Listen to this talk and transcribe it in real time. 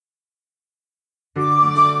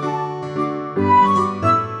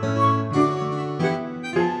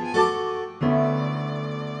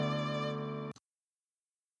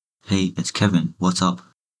Hey, it's Kevin. What's up?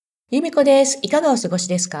 ゆみこです。いかがお過ごし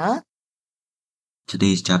ですか？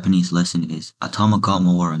 Today's Japanese lesson is Atama ga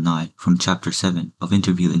mawaranai from Chapter 7 of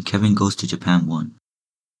Interview in Kevin Goes to Japan 1.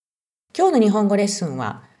 今日の日本語レッスン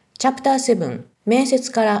は、チャプター7、面接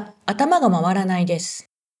から頭が回らないです。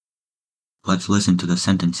Let's listen to the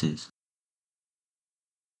sentences.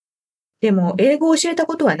 でも、英語を教えた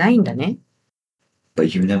ことはないんだね。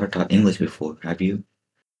But you've never taught English before, have you?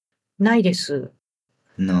 ないです。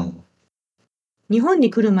No. 日本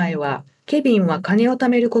に来る前は、ケビンは金を貯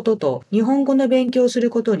めることと日本語の勉強をする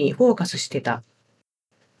ことにフォーカスしてた。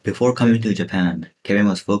Before coming to Japan, Kevin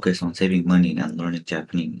was focused on saving money and learning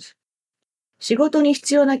Japanese. 仕事に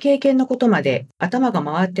必要な経験のことまで頭が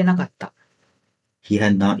回ってなかった。He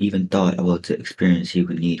had not even thought about the experience he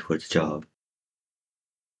would need for the job.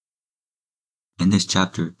 In this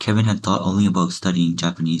chapter, Kevin had thought only about studying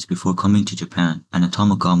Japanese before coming to Japan, and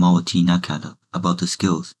Atama ga mawati nakata about the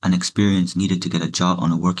skills and experience needed to get a job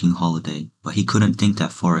on a working holiday, but he couldn't think that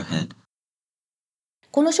far ahead.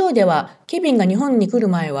 この章では、ケビンが日本に来る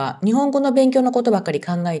前は日本語の勉強のことばかり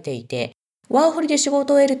考えていて、ワーホリで仕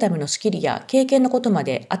事を得るためのスキルや経験のことま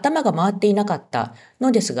で頭が回っていなかった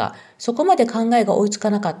のですが、そこまで考えが追いつか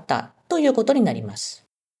なかったということになります。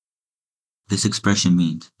This expression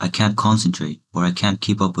means, I can't concentrate or I can't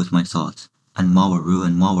keep up with my thoughts, and mawaru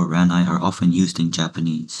and mawaranai are often used in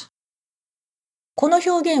Japanese. この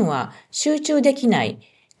表現は、集中できない、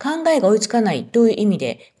考えが追いつかないという意味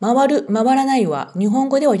で、回る、回らないは日本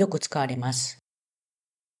語ではよく使われます。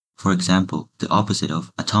For example, the opposite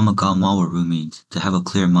of atama ga mawaru means to have a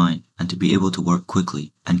clear mind and to be able to work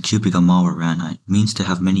quickly, and kyubi ga mawaranai means to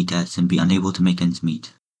have many debts and be unable to make ends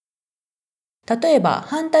meet. 例えば、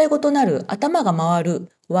反対語となる頭が回る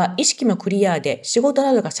は意識もクリアで仕事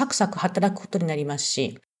などがサクサク働くことになります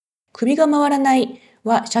し、首が回らない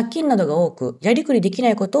は借金などが多くやりくりできな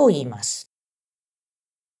いことを言います。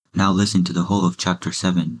Now listen to the whole of chapter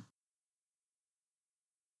 7.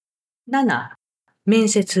 7. 面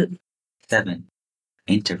接。 7.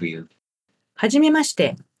 Interview. はじめまし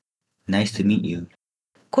て。Nice to meet you.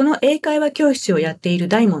 この英会話教室をやっている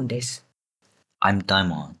大門です。I'm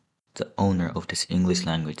Daimon, the owner of this English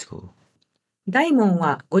language school. 大門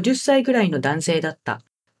は50歳ぐらいの男性だった。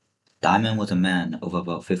Daimon was a man of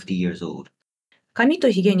about 50 years old. 髪と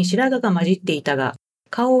ひげに白髪が混じっていたが、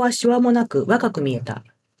顔はシワもなく若く見えた。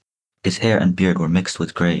His hair and beard were mixed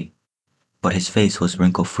with gray, but his face was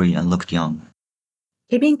wrinkle-free and looked young.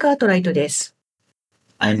 ケビン・カートライトです。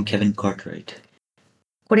I'm Kevin Cartwright.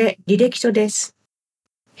 これ、履歴書です。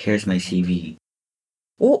Here's my CV.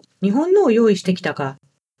 お、日本のを用意してきたか。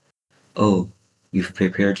Oh, you've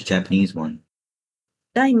prepared the Japanese one.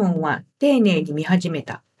 大門は丁寧に見始め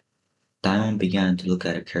た。Daimon began to look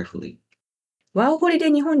at it carefully. ワーホリで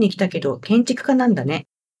日本に来たけど建築家なんだね。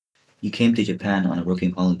You came to Japan on a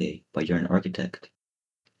working holiday, but you're an architect.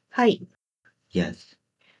 はい。Yes.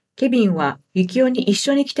 ケビンはユキオに一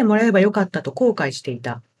緒に来てもらえばよかったと後悔してい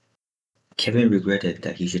た。Kevin regretted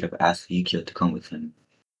that he should have asked Yukio to come with him.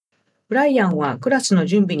 ブライアンはクラスの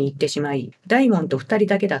準備に行ってしまい、大門と2人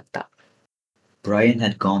だけだった。Brian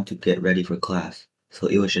had gone to get ready for class, so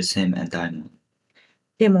it was just him and Daimon.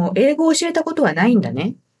 でも英語を教えたことはないんだ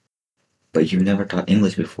ね。But you've never taught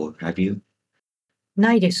English before, have you?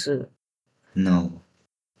 ないです。No.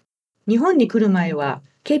 日本に来る前は、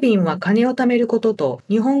ケビンは金を貯めることと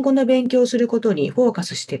日本語の勉強をすることにフォーカ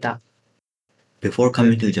スしてた。Before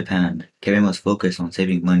coming to Japan, Kevin was focused on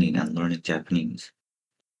saving money and learning Japanese.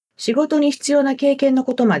 仕事に必要な経験の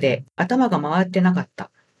ことまで頭が回ってなかった。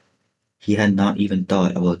He had not even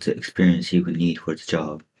thought about the experience he would need for the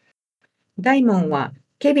job. 大門は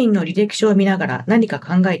ケビンの履歴書を見ながら何か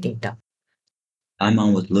考えていた。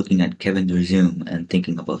Daimon was looking at Kevin's resume and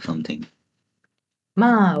thinking about something.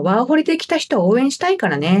 まあ、ワーホリで来た人を応援したいか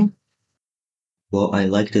らね。Well, I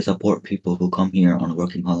like to support people who come here on a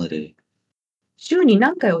working holiday. 週に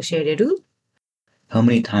何回教えれる？ How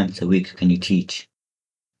many times a week can you teach?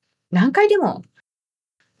 何回でも。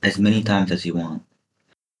As many times as you want.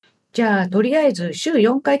 じゃあ、とりあえず週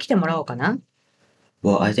4回来てもらおうかな。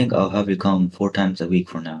Well, I think I'll have you come 4 times a week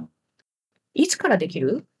for now. いつからでき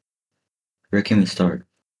る？ Where can we start?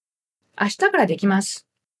 明日からできます。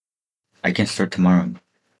I can start tomorrow.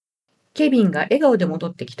 ケビンが笑顔で戻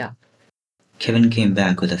ってきた。Kevin came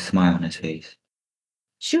back with a smile on his face.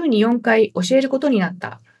 週に4回教えることになっ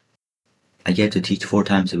た。I get to teach 4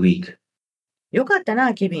 times a week. よかった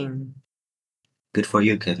な、ケビン。Good for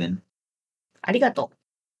you, Kevin. ありがと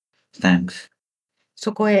う。Thanks.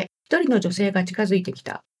 そこへ一人の女性が近づいてき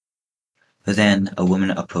た。Then a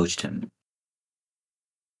woman approached him.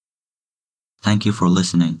 Thank you for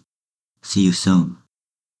listening. See you soon.